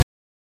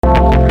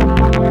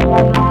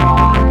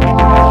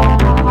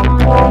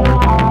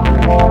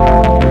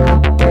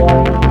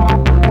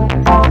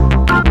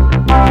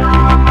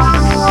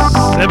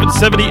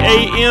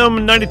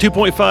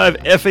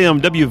92.5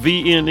 FM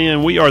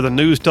WVNN. We are the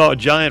News Talk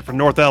Giant from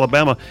North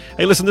Alabama.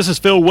 Hey, listen, this is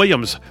Phil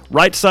Williams,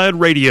 Right Side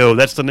Radio.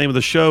 That's the name of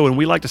the show, and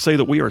we like to say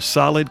that we are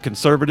solid,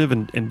 conservative,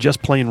 and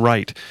just plain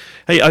right.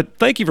 Hey,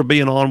 thank you for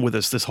being on with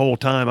us this whole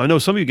time. I know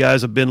some of you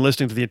guys have been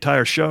listening to the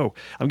entire show.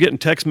 I'm getting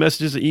text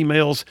messages,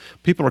 emails.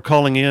 People are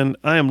calling in.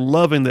 I am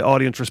loving the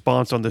audience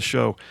response on this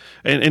show.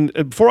 And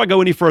before I go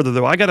any further,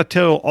 though, I got to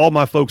tell all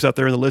my folks out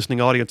there in the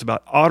listening audience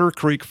about Otter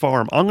Creek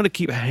Farm. I'm going to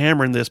keep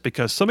hammering this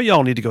because some of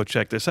y'all need to go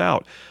check this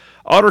out.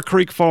 Otter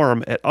Creek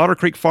Farm at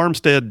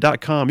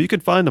ottercreekfarmstead.com. You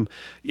can find them.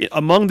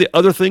 Among the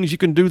other things you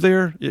can do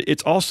there,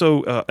 it's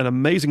also an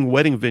amazing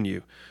wedding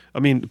venue. I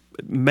mean,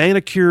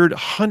 manicured,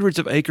 hundreds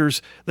of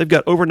acres. They've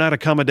got overnight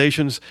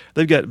accommodations.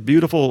 They've got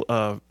beautiful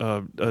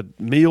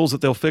meals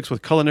that they'll fix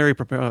with culinary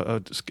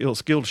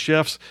skilled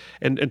chefs.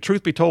 And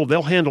truth be told,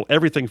 they'll handle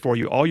everything for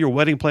you, all your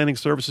wedding planning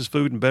services,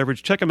 food and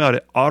beverage. Check them out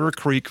at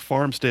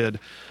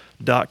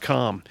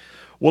ottercreekfarmstead.com.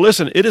 Well,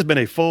 listen, it has been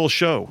a full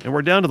show, and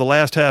we're down to the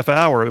last half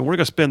hour, and we're going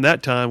to spend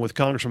that time with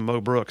Congressman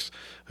Mo Brooks,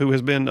 who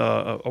has been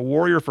a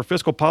warrior for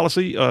fiscal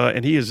policy,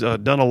 and he has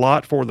done a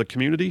lot for the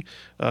community.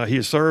 He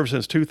has served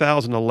since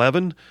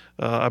 2011,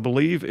 I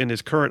believe, in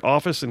his current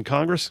office in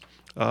Congress.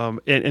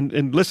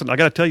 And listen, I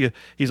got to tell you,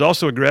 he's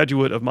also a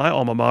graduate of my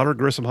alma mater,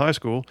 Grissom High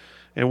School,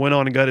 and went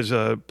on and got his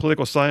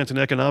political science and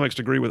economics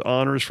degree with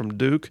honors from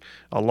Duke,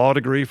 a law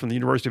degree from the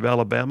University of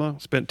Alabama,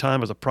 spent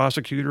time as a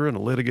prosecutor and a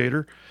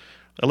litigator.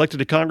 Elected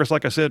to Congress,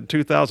 like I said, in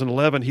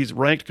 2011, he's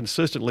ranked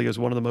consistently as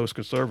one of the most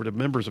conservative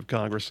members of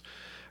Congress.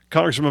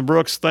 Congressman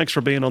Brooks, thanks for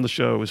being on the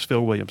show. It's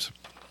Phil Williams.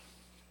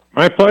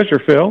 My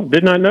pleasure, Phil.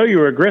 Did not know you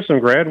were a Grissom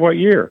grad. What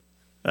year?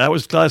 That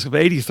was class of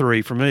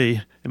 83 for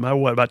me. Am I,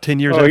 about 10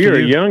 years after you? Oh,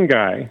 you're a young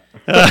guy.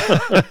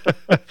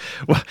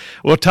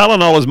 well,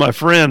 Tylenol is my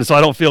friend, so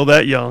I don't feel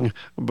that young.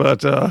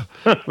 But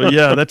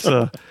yeah, that's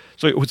so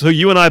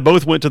you and I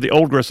both went to the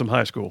old Grissom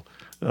High School.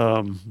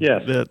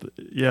 Yes.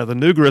 The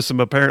new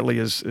Grissom apparently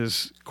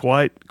is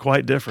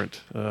quite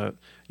different.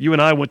 You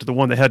and I went to the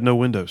one that had no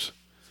windows.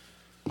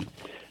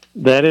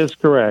 That is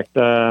correct.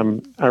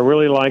 I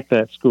really like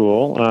that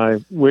school.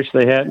 I wish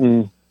they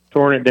hadn't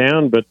torn it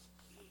down, but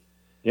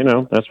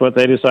that's what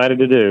they decided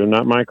to do.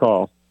 Not my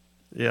call.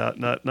 Yeah,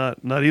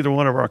 not either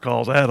one of our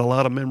calls. I had a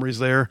lot of memories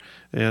there,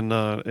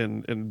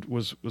 and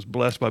was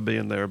blessed by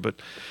being there.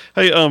 But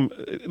hey,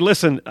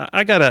 listen,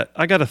 I got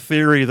a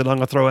theory that I'm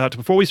going to throw out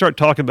before we start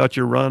talking about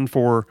your run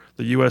for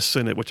the U.S.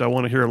 Senate, which I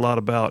want to hear a lot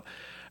about.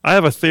 I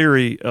have a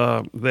theory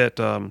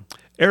that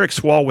Eric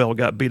Swalwell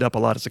got beat up a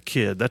lot as a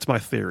kid. That's my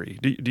theory.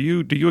 Do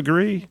you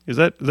agree? Is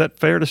that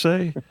fair to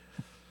say?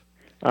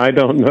 I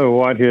don't know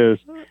what his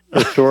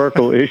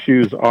historical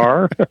issues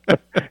are,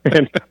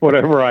 and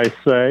whatever I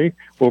say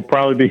will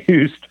probably be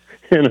used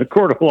in a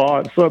court of law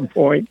at some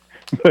point,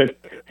 but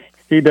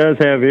he does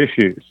have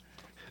issues.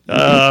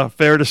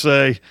 Fair to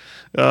say.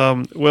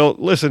 Well,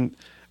 listen,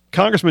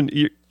 Congressman,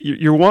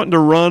 you're wanting to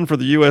run for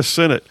the U.S.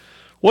 Senate.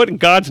 What in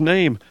God's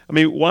name? I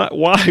mean,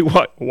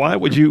 why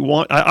would you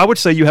want? I would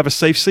say you have a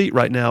safe seat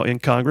right now in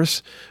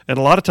Congress, and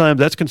a lot of times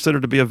that's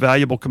considered to be a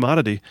valuable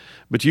commodity.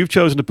 But you've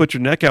chosen to put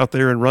your neck out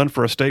there and run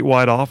for a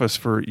statewide office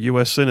for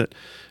U.S. Senate.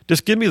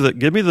 Just give me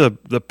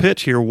the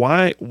pitch here.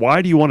 Why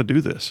do you want to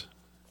do this?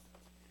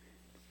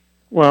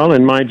 Well,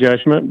 in my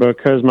judgment,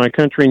 because my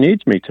country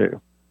needs me to.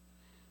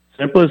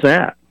 Simple as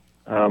that.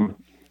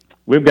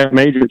 We've got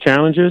major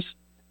challenges.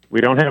 We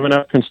don't have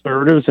enough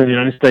conservatives in the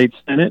United States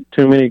Senate,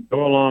 too many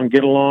go-along,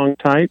 get-along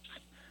types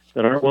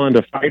that aren't willing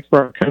to fight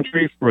for our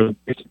country, for the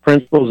basic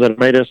principles that have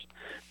made us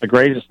the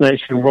greatest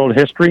nation in world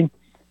history.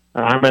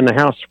 I'm in the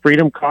House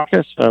Freedom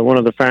Caucus, one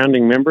of the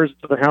founding members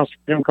of the House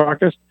Freedom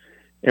Caucus,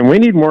 and we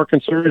need more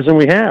conservatives than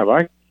we have.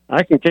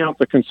 I can count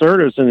the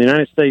conservatives in the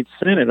United States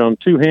Senate on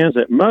two hands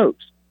at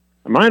most.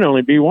 It might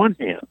only be one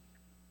hand.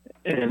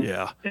 And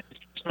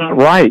it's not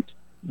right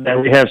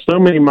that we have so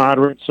many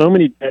moderates, so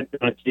many dead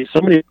junkies,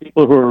 so many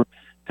people who are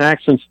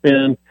tax and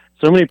spend,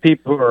 so many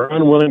people who are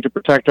unwilling to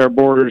protect our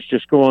borders.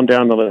 Just go on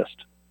down the list.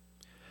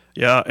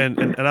 Yeah,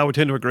 and I would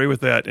tend to agree with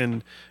that.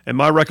 And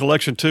my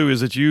recollection, too, is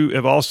that you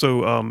have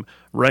also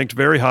ranked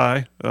very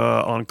high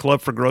on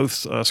Club for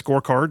Growth's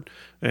scorecard.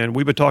 And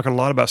we've been talking a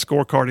lot about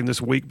scorecarding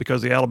this week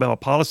because the Alabama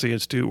Policy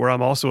Institute, where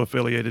I'm also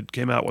affiliated,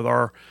 came out with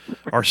our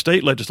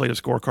state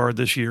legislative scorecard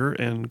this year.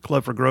 And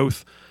Club for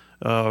Growth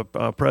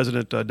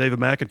President David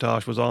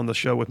McIntosh was on the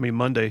show with me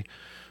Monday,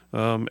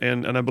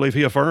 and I believe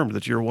he affirmed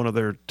that you're one of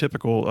their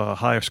typical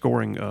higher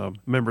scoring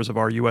members of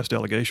our U.S.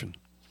 delegation.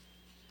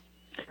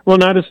 Well,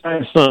 not as high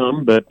as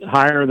some, but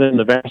higher than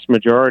the vast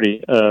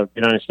majority of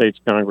United States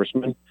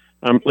congressmen.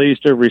 I'm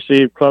pleased to have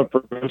received Club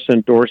for Growth's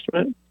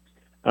endorsement.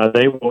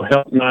 They will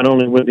help not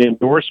only with the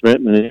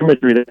endorsement and the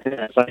imagery that it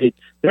has.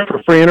 They're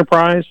for free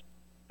enterprise,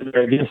 and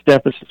they're against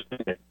deficit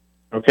spending.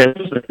 Okay,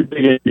 those are two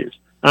big issues.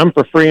 I'm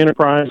for free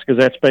enterprise because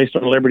that's based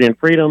on liberty and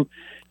freedom,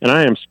 and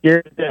I am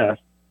scared to death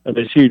of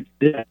this huge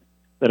debt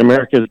that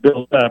America has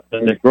built up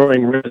and the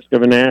growing risk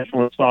of a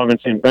national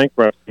insolvency and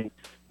bankruptcy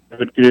that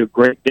would do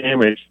great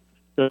damage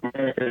to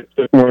America. It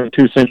took more than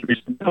 2 centuries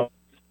to build.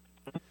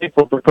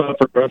 thankful for Club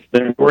for Growth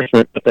their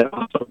endorsement, but they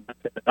also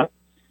backed it up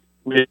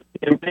with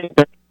campaign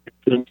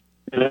contributions.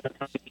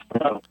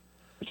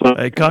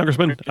 Hey,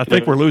 Congressman, I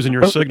think we're losing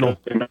your signal.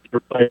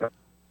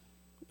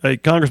 Hey,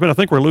 Congressman, I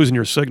think we're losing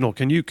your signal.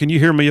 Can you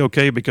hear me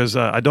okay? Because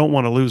I don't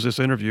want to lose this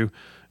interview.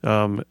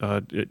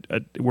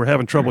 We're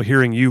having trouble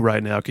hearing you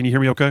right now. Can you hear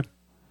me okay?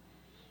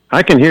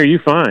 I can hear you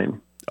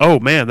fine. Oh,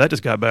 man, that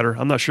just got better.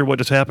 I'm not sure what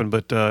just happened,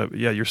 but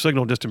yeah, your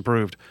signal just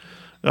improved.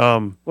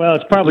 Well,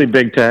 it's probably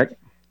big tech.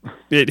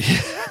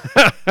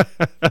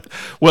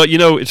 Well,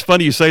 it's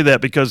funny you say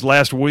that because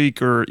last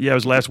week, it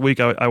was last week,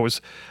 I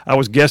was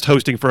guest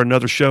hosting for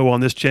another show on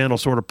this channel,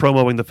 sort of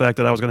promoting the fact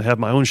that I was going to have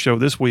my own show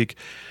this week.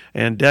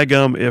 And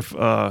daggum, if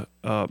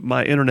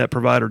my internet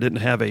provider didn't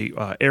have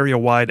a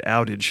area-wide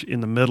outage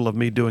in the middle of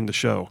me doing the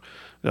show,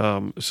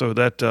 so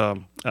that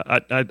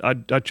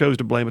I chose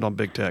to blame it on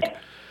big tech.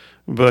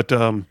 But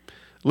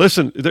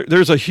listen,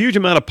 there's a huge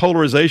amount of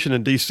polarization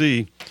in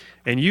D.C.,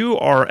 and you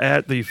are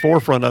at the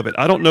forefront of it.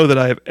 I don't know that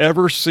I have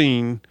ever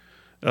seen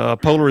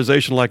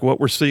polarization like what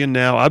we're seeing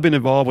now. I've been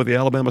involved with the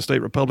Alabama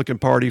State Republican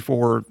Party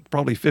for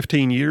probably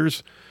 15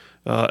 years,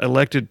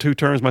 elected 2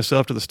 terms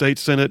myself to the state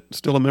Senate,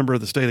 still a member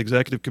of the state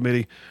executive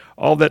committee.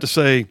 All that to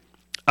say,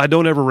 I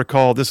don't ever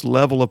recall this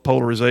level of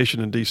polarization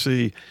in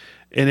D.C.,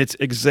 and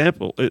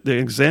the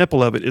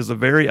example of it is the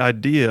very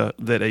idea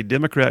that a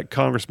Democrat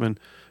congressman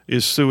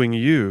is suing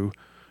you.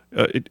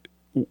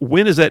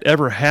 When has that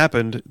ever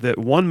happened that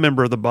one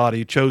member of the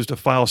body chose to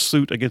file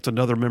suit against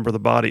another member of the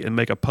body and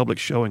make a public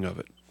showing of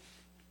it?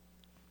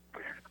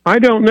 I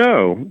don't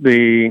know.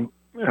 The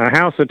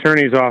House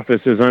Attorney's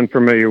Office is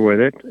unfamiliar with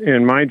it.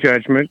 In my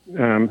judgment,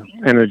 and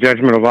the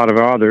judgment of a lot of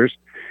others,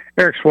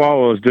 Eric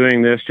Swalwell is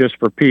doing this just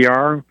for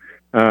PR.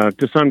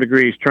 To some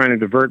degree, he's trying to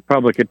divert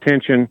public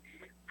attention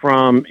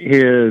from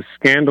his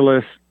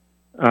scandalous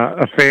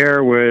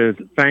affair with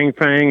Fang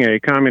Fang, a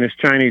Communist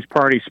Chinese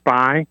Party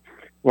spy,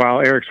 while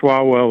Eric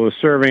Swalwell was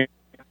serving.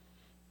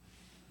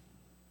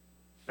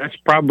 That's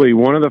probably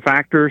one of the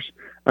factors.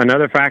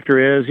 Another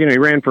factor is, he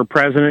ran for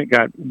president,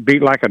 got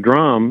beat like a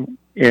drum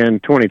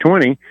in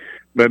 2020,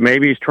 but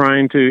maybe he's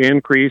trying to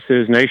increase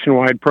his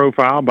nationwide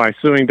profile by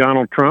suing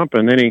Donald Trump,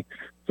 and then he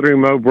threw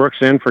Mo Brooks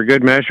in for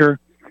good measure.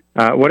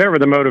 Whatever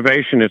the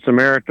motivation, it's a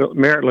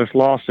meritless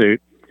lawsuit,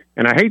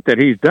 and I hate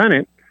that he's done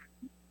it,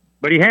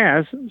 but he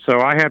has, so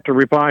I have to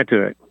reply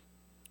to it.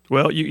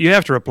 Well, you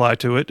have to reply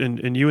to it,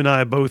 and you and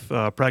I both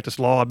practice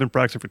law. I've been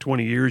practicing for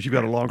 20 years. You've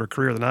got a longer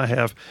career than I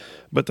have.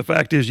 But the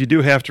fact is you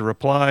do have to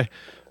reply.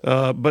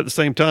 But at the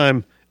same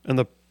time, on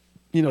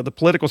the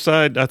political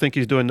side, I think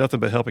he's doing nothing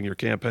but helping your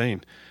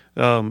campaign.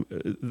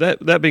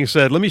 That being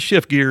said, let me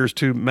shift gears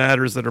to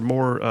matters that are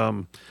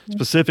more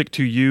specific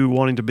to you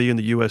wanting to be in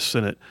the U.S.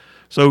 Senate.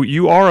 So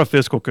you are a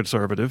fiscal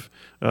conservative.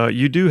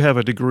 You do have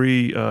a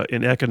degree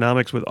in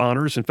economics with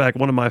honors. In fact,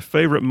 one of my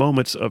favorite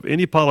moments of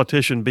any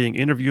politician being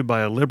interviewed by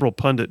a liberal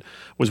pundit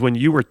was when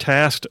you were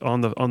tasked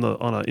on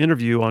an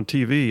interview on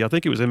TV. I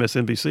think it was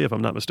MSNBC, if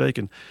I'm not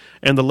mistaken.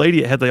 And the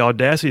lady had the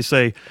audacity to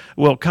say,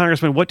 "Well,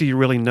 Congressman, what do you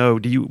really know?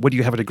 Do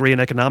you have a degree in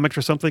economics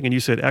or something?" And you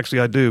said, "Actually,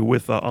 I do,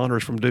 with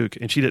honors from Duke."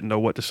 And she didn't know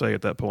what to say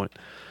at that point.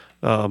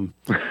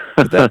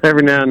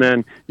 Every now and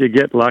then you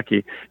get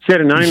lucky. She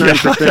had a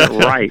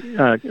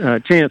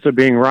 99% chance of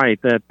being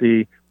right that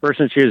the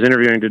person she was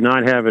interviewing did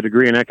not have a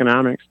degree in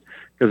economics,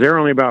 because there were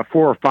only about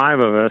 4 or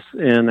 5 of us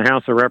in the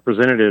House of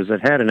Representatives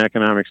that had an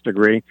economics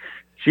degree.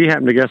 She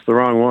happened to guess the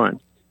wrong one.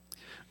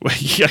 Well,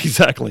 yeah,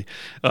 exactly.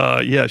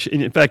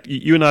 In fact,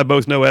 you and I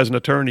both know as an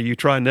attorney, you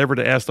try never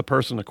to ask the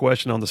person a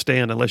question on the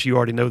stand unless you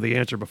already know the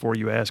answer before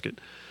you ask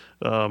it.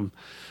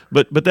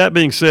 But that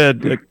being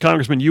said,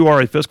 Congressman, you are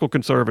a fiscal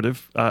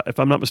conservative. If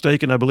I'm not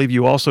mistaken, I believe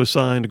you also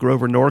signed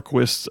Grover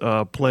Norquist's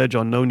pledge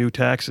on no new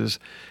taxes,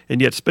 and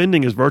yet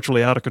spending is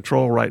virtually out of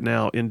control right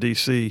now in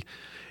D.C.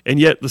 And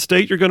yet the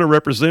state you're going to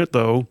represent,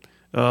 though,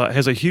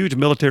 has a huge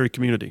military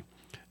community.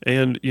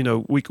 And,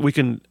 we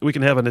can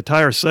have an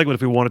entire segment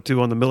if we wanted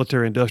to on the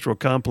military-industrial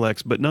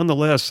complex, but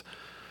nonetheless,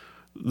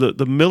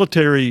 the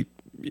military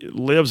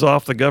lives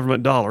off the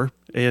government dollar,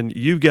 and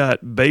you've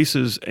got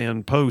bases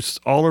and posts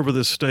all over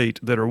this state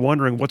that are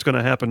wondering what's going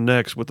to happen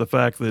next with the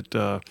fact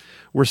that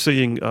we're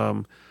seeing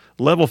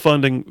level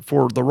funding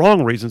for the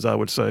wrong reasons, I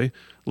would say,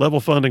 level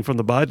funding from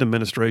the Biden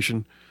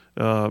administration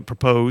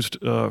proposed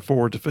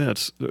for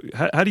defense.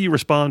 How do you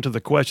respond to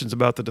the questions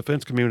about the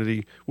defense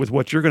community with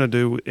what you're going to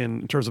do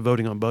in terms of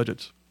voting on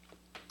budgets?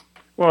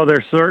 Well,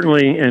 they're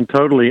certainly and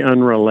totally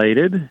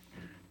unrelated.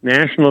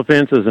 National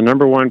defense is the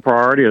number one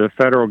priority of the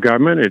federal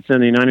government. It's in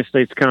the United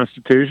States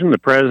Constitution. The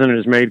president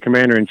is made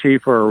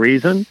commander-in-chief for a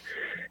reason.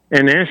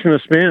 And national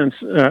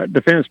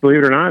defense, believe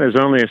it or not, is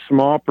only a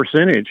small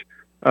percentage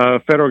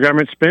of federal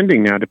government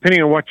spending now.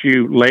 Depending on what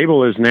you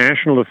label as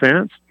national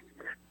defense,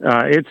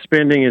 its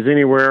spending is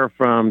anywhere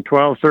from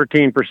 12,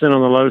 13% on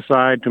the low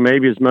side to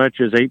maybe as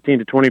much as 18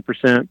 to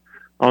 20%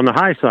 on the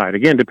high side.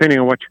 Again, depending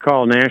on what you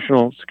call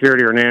national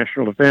security or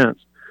national defense.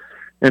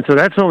 And so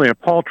that's only a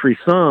paltry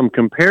sum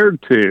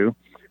compared to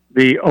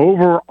the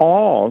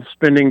overall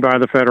spending by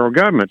the federal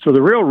government. So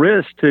the real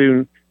risk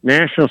to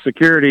national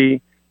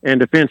security and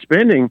defense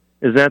spending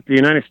is that the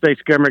United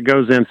States government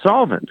goes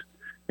insolvent,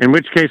 in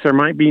which case there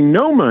might be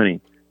no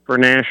money for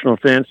national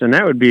defense, and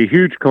that would be a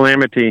huge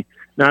calamity,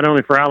 not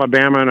only for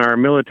Alabama and our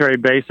military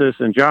bases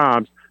and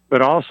jobs,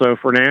 but also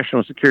for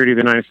national security of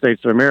the United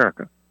States of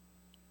America.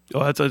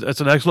 Oh, that's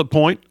an excellent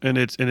point, and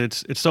it's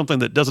something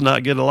that does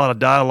not get a lot of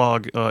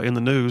dialogue in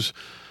the news.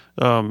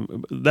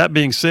 That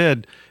being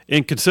said,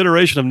 in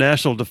consideration of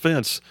national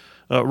defense,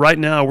 right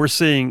now we're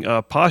seeing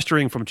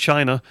posturing from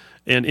China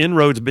and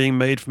inroads being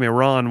made from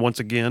Iran once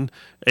again,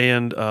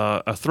 and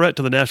a threat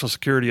to the national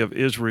security of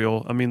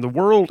Israel. I mean, the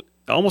world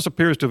almost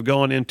appears to have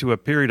gone into a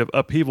period of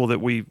upheaval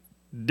that we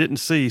didn't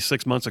see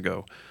 6 months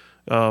ago.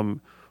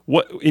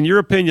 What, in your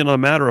opinion, on a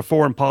matter of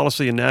foreign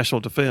policy and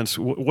national defense,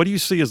 what do you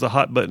see as the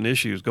hot button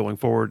issues going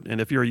forward? And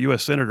if you're a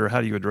U.S. Senator,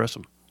 how do you address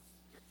them?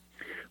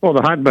 Well,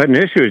 the hot button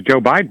issue is Joe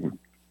Biden.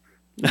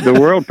 The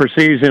world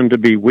perceives him to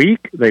be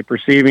weak. They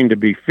perceive him to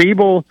be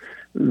feeble.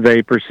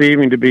 They perceive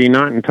him to be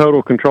not in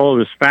total control of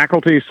his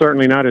faculties,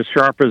 certainly not as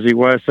sharp as he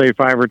was, say,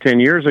 5 or 10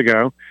 years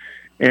ago.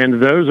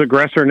 And those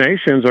aggressor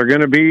nations are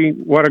going to be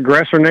what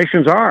aggressor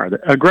nations are,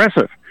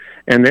 aggressive.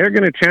 And they're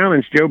going to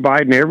challenge Joe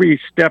Biden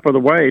every step of the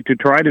way to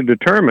try to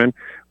determine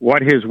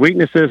what his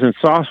weaknesses and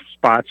soft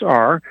spots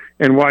are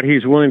and what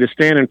he's willing to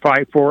stand and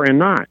fight for and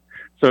not.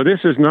 So this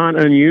is not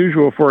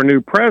unusual for a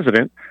new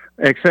president,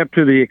 except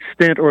to the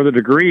extent or the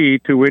degree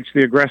to which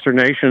the aggressor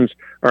nations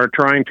are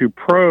trying to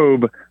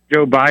probe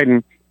Joe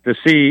Biden to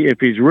see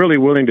if he's really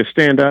willing to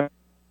stand up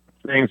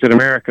for things that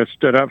America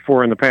stood up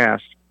for in the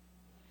past.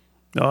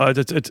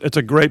 It's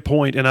a great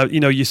point, and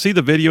you see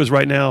the videos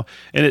right now,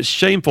 and it's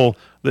shameful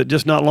that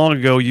just not long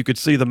ago you could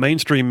see the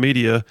mainstream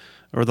media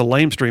or the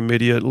lamestream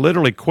media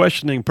literally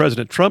questioning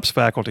President Trump's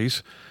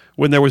faculties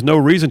when there was no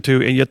reason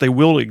to, and yet they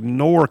will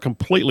ignore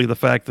completely the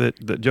fact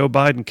that Joe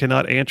Biden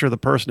cannot answer the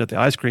person at the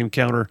ice cream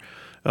counter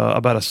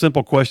about a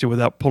simple question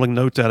without pulling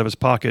notes out of his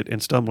pocket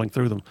and stumbling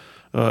through them.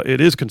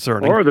 It is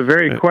concerning. Or the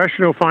very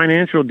questionable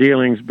financial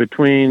dealings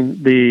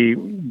between the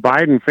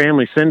Biden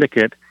family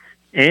syndicate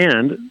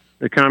and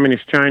the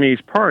Communist Chinese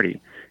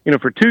Party. You know,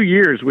 for 2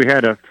 years we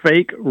had a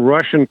fake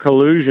Russian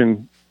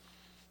collusion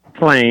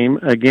claim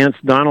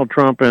against Donald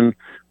Trump and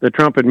the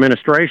Trump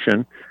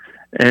administration,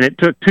 and it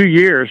took 2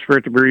 years for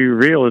it to be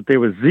revealed that there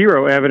was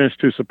zero evidence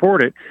to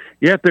support it,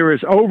 yet there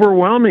is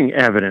overwhelming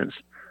evidence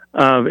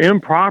of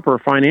improper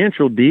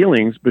financial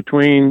dealings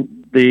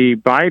between the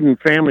Biden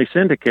family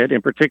syndicate,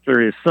 in particular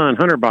his son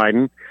Hunter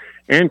Biden,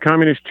 and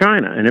Communist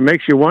China. And it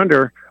makes you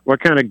wonder what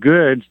kind of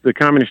goods the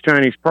Communist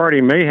Chinese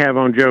Party may have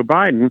on Joe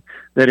Biden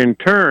that in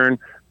turn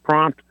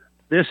prompt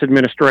this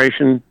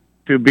administration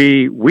to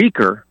be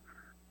weaker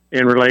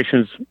in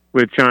relations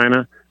with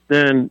China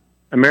than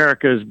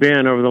America has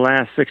been over the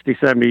last 60,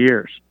 70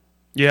 years.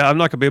 Yeah, I'm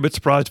not going to be a bit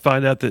surprised to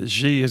find out that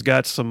Xi has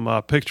got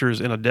some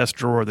pictures in a desk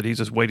drawer that he's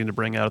just waiting to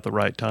bring out at the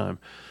right time.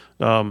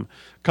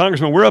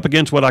 Congressman, we're up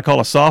against what I call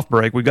a soft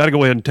break. We've got to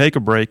go ahead and take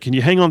a break. Can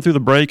you hang on through the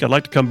break? I'd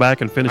like to come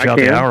back and finish out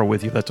the hour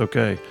with you, if that's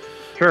okay.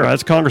 Sure.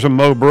 That's Congressman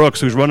Mo Brooks,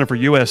 who's running for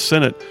U.S.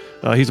 Senate.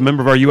 He's a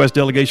member of our U.S.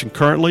 delegation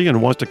currently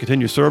and wants to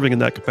continue serving in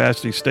that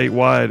capacity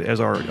statewide as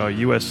our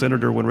U.S.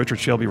 Senator when Richard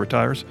Shelby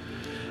retires.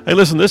 Hey,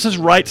 listen, this is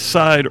Right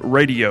Side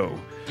Radio.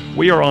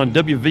 We are on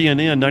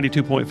WVNN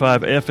 92.5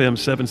 FM,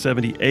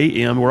 770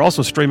 AM. We're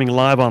also streaming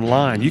live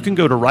online. You can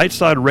go to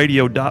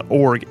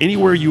rightsideradio.org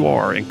anywhere you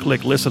are and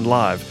click Listen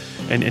Live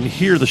and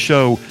hear the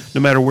show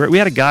no matter where. We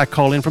had a guy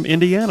call in from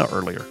Indiana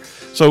earlier.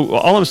 So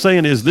all I'm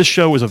saying is this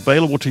show is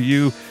available to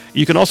you.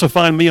 You can also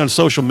find me on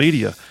social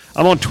media.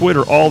 I'm on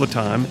Twitter all the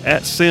time,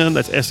 @Sin,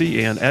 that's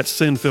S-E-N,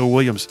 @Sin Phil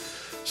Williams.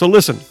 So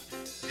listen,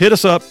 hit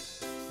us up,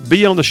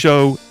 be on the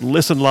show,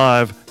 listen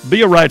live,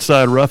 be a Right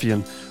Side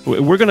Ruffian.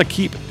 We're going to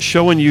keep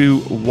showing you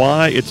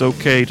why it's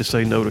okay to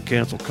say no to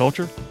cancel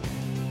culture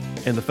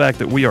and the fact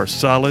that we are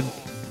solid,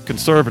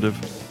 conservative,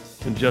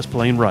 and just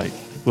plain right.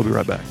 We'll be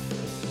right back.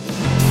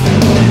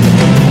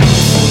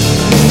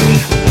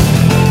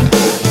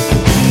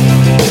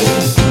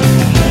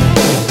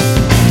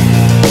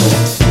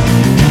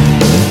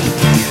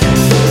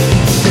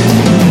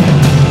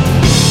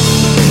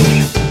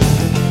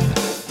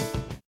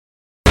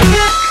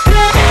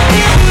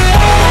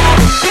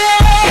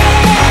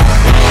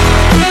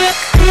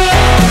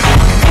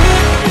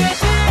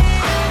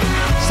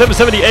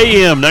 .770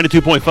 AM,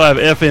 92.5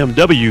 FM,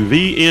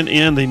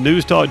 WVNN, the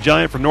News Talk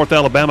Giant from North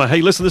Alabama.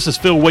 Hey, listen, this is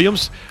Phil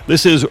Williams.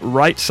 This is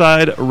Right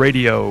Side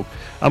Radio.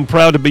 I'm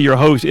proud to be your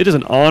host. It is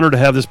an honor to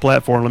have this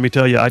platform. Let me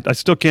tell you, I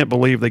still can't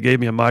believe they gave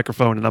me a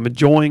microphone, and I'm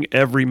enjoying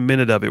every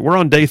minute of it. We're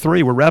on day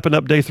 3. We're wrapping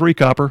up day 3,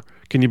 Copper.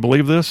 Can you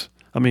believe this?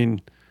 I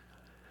mean,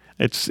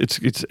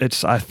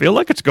 it's. I feel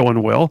like it's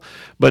going well,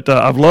 but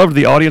I've loved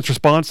the audience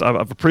response.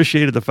 I've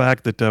appreciated the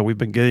fact that we've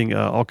been getting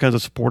all kinds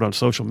of support on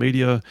social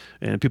media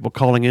and people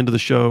calling into the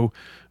show,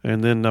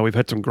 and then we've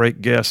had some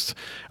great guests.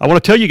 I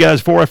want to tell you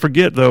guys before I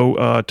forget,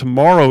 though,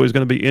 tomorrow is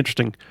going to be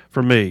interesting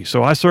for me.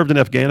 So I served in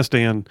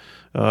Afghanistan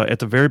at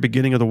the very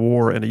beginning of the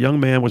war, and a young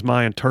man was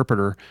my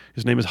interpreter.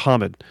 His name is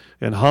Hamid,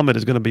 and Hamid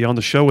is going to be on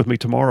the show with me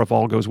tomorrow if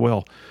all goes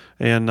well.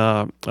 And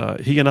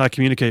he and I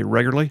communicate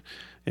regularly.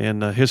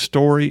 And his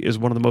story is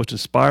one of the most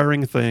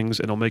inspiring things,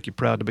 and it'll make you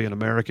proud to be an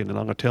American. And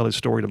I'm going to tell his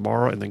story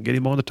tomorrow and then get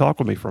him on to talk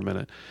with me for a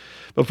minute.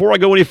 Before I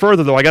go any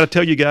further, though, I got to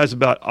tell you guys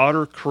about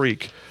Otter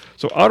Creek.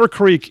 So Otter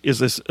Creek is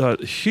this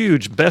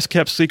huge,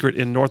 best-kept secret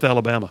in North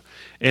Alabama,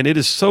 and it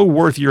is so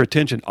worth your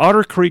attention.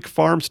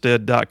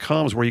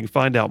 OtterCreekFarmstead.com is where you can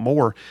find out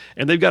more,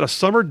 and they've got a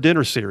summer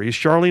dinner series.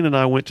 Charlene and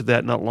I went to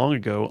that not long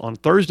ago on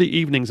Thursday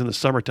evenings in the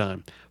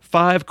summertime.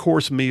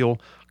 5-course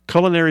meal,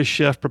 culinary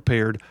chef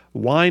prepared,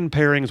 wine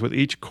pairings with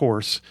each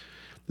course.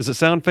 Does it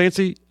sound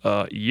fancy?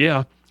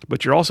 Yeah.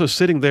 But you're also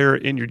sitting there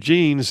in your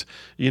jeans,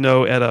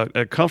 at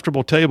a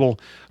comfortable table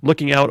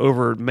looking out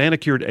over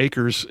manicured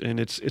acres,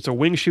 and it's a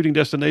wing shooting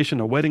destination,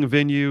 a wedding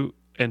venue,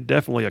 and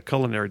definitely a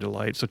culinary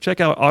delight. So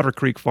check out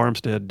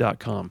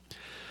OtterCreekFarmstead.com.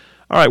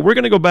 All right, we're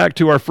going to go back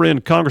to our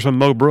friend Congressman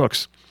Mo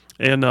Brooks.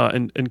 And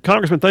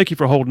Congressman, thank you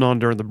for holding on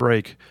during the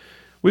break.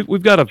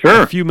 We've got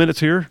a few minutes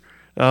here.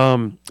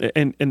 And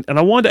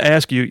I wanted to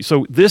ask you,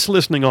 so this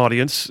listening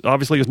audience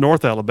obviously is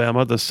North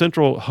Alabama. The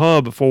central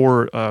hub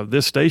for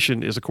this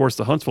station is, of course,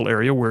 the Huntsville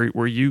area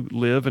where you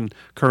live and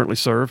currently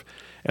serve.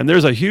 And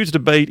there's a huge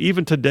debate,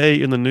 even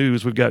today in the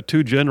news. We've got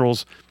 2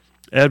 generals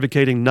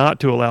advocating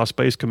not to allow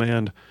Space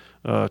Command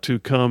to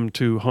come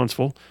to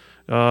Huntsville.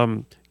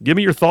 Give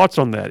me your thoughts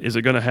on that. Is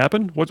it going to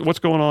happen? What's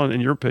going on in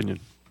your opinion?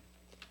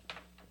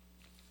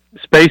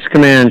 Space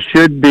Command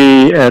should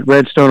be at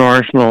Redstone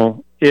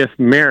Arsenal if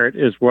merit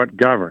is what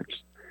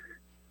governs.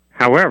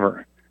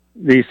 However,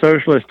 the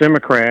Socialist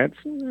Democrats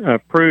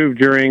proved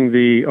during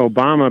the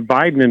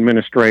Obama-Biden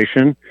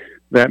administration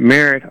that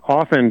merit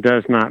often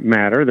does not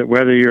matter, that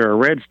whether you're a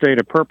red state,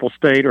 a purple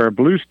state, or a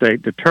blue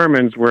state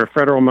determines where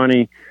federal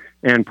money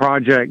and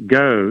project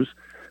goes.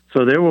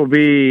 So there will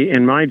be,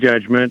 in my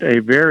judgment,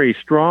 a very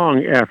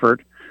strong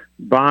effort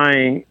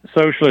by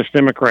Socialist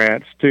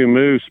Democrats to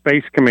move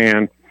Space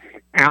Command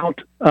out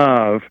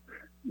of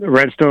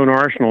Redstone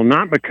Arsenal,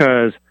 not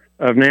because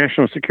of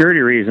national security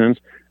reasons,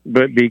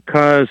 but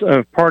because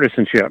of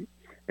partisanship.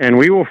 And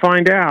we will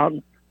find out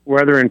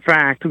whether, in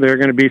fact, they're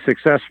going to be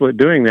successful at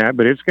doing that,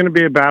 but it's going to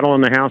be a battle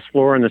on the House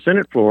floor and the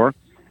Senate floor.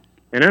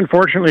 And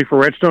unfortunately for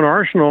Redstone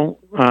Arsenal,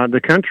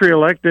 the country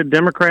elected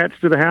Democrats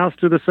to the House,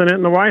 to the Senate,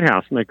 and the White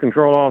House, and they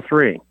control all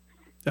 3.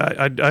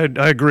 I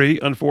agree.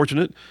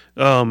 Unfortunate,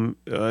 and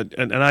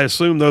I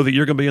assume though that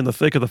you're going to be in the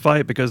thick of the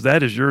fight because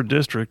that is your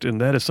district,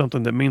 and that is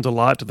something that means a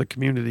lot to the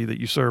community that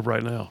you serve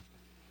right now.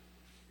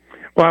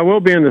 Well, I will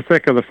be in the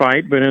thick of the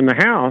fight, but in the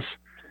House,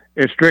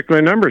 it's strictly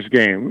a numbers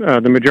game.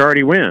 The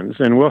majority wins,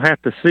 and we'll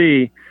have to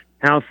see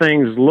how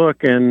things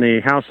look in the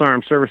House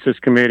Armed Services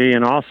Committee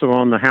and also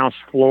on the House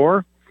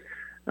floor.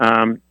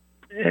 And,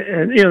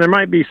 there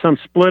might be some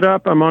split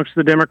up amongst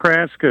the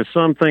Democrats because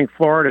some think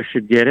Florida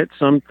should get it,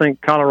 some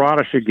think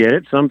Colorado should get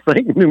it, some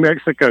think New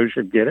Mexico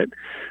should get it.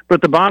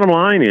 But the bottom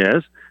line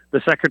is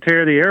the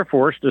Secretary of the Air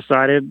Force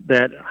decided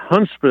that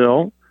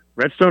Huntsville,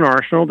 Redstone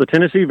Arsenal, the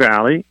Tennessee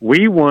Valley,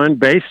 we won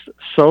based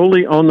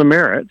solely on the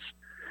merits.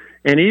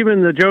 And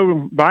even the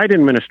Joe Biden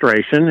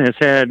administration has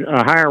had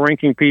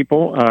higher-ranking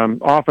people,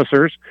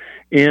 officers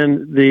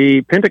in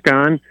the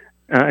Pentagon,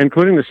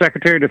 including the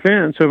Secretary of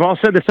Defense, who have all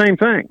said the same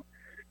thing.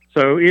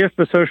 So if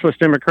the Socialist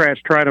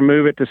Democrats try to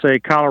move it to, say,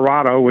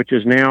 Colorado, which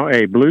is now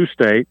a blue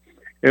state,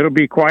 it'll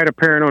be quite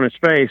apparent on its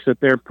face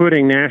that they're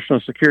putting national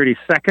security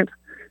second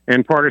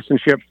and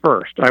partisanship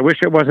first. I wish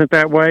it wasn't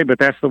that way, but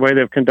that's the way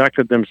they've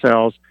conducted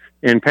themselves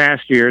in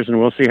past years, and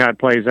we'll see how it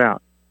plays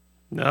out.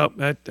 No,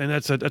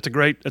 that's a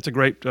great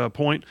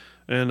point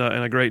and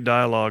a great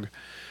dialogue.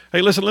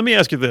 Hey, listen, let me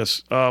ask you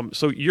this.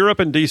 So you're up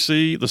in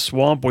D.C., the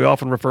swamp, we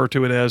often refer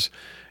to it as,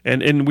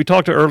 and we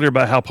talked earlier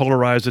about how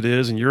polarized it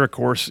is, and you're, of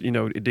course,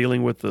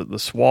 dealing with the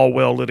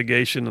Swalwell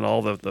litigation and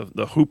all the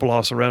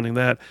hoopla surrounding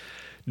that.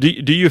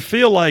 Do you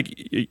feel like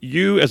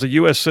you, as a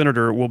U.S.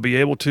 Senator, will be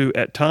able to,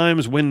 at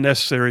times when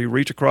necessary,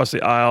 reach across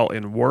the aisle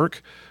and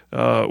work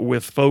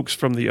with folks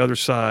from the other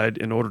side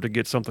in order to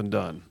get something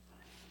done?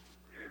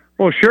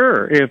 Well,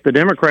 sure, if the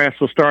Democrats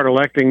will start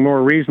electing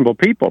more reasonable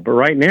people. But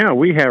right now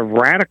we have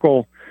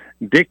radical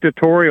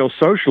dictatorial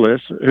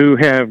socialists who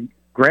have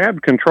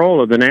grabbed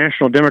control of the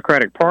National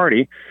Democratic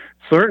Party.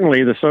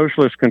 Certainly the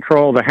socialists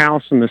control the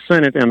House and the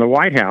Senate and the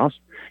White House.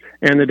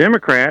 And the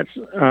Democrats,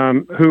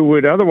 who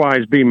would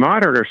otherwise be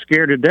moderate, are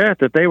scared to death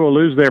that they will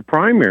lose their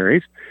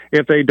primaries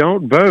if they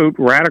don't vote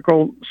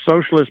radical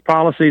socialist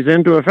policies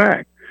into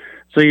effect.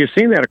 So you've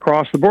seen that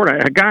across the board.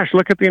 Gosh,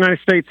 look at the United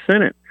States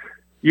Senate.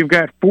 You've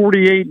got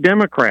 48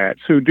 Democrats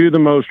who do the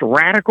most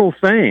radical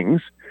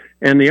things,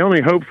 and the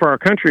only hope for our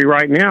country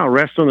right now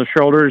rests on the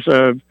shoulders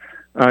of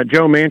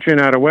Joe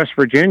Manchin out of West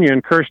Virginia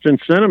and Kirsten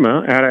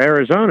Sinema out of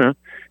Arizona.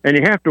 And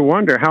you have to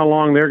wonder how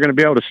long they're going to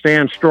be able to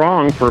stand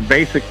strong for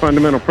basic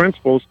fundamental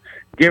principles,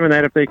 given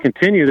that if they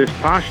continue this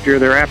posture,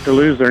 they're apt to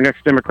lose their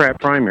next Democrat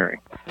primary.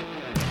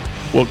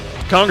 Well,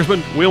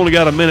 Congressman, we only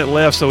got a minute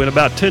left, so in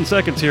about 10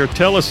 seconds here,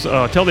 tell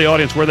the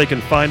audience where they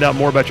can find out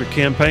more about your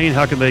campaign.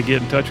 How can they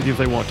get in touch with you if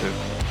they want to?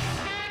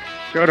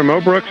 Go to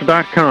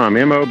mobrooks.com,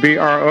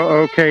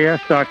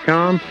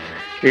 MOBROOKS.com.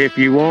 If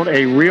you want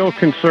a real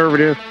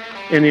conservative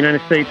in the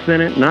United States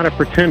Senate, not a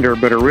pretender,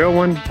 but a real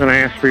one, then I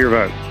ask for your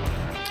vote.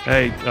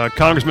 Hey,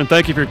 Congressman,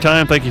 thank you for your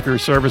time. Thank you for your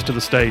service to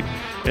the state.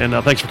 And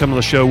thanks for coming on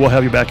the show. We'll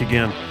have you back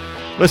again.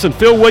 Listen,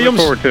 Phil Williams,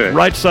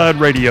 Right Side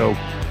Radio.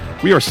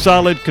 We are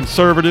solid,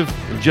 conservative,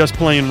 and just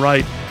plain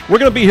right. We're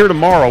going to be here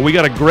tomorrow. We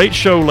got a great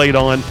show laid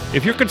on.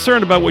 If you're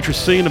concerned about what you're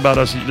seeing about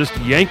us just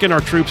yanking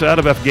our troops out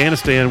of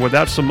Afghanistan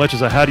without so much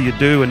as a how do you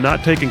do and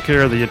not taking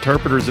care of the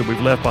interpreters that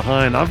we've left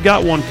behind, I've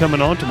got one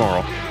coming on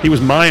tomorrow. He was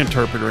my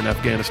interpreter in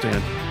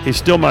Afghanistan. He's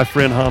still my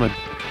friend Hamid.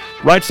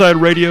 Right Side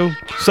Radio,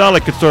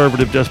 solid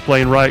conservative, just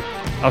plain right.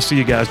 I'll see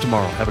you guys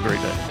tomorrow. Have a great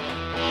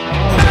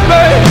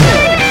day.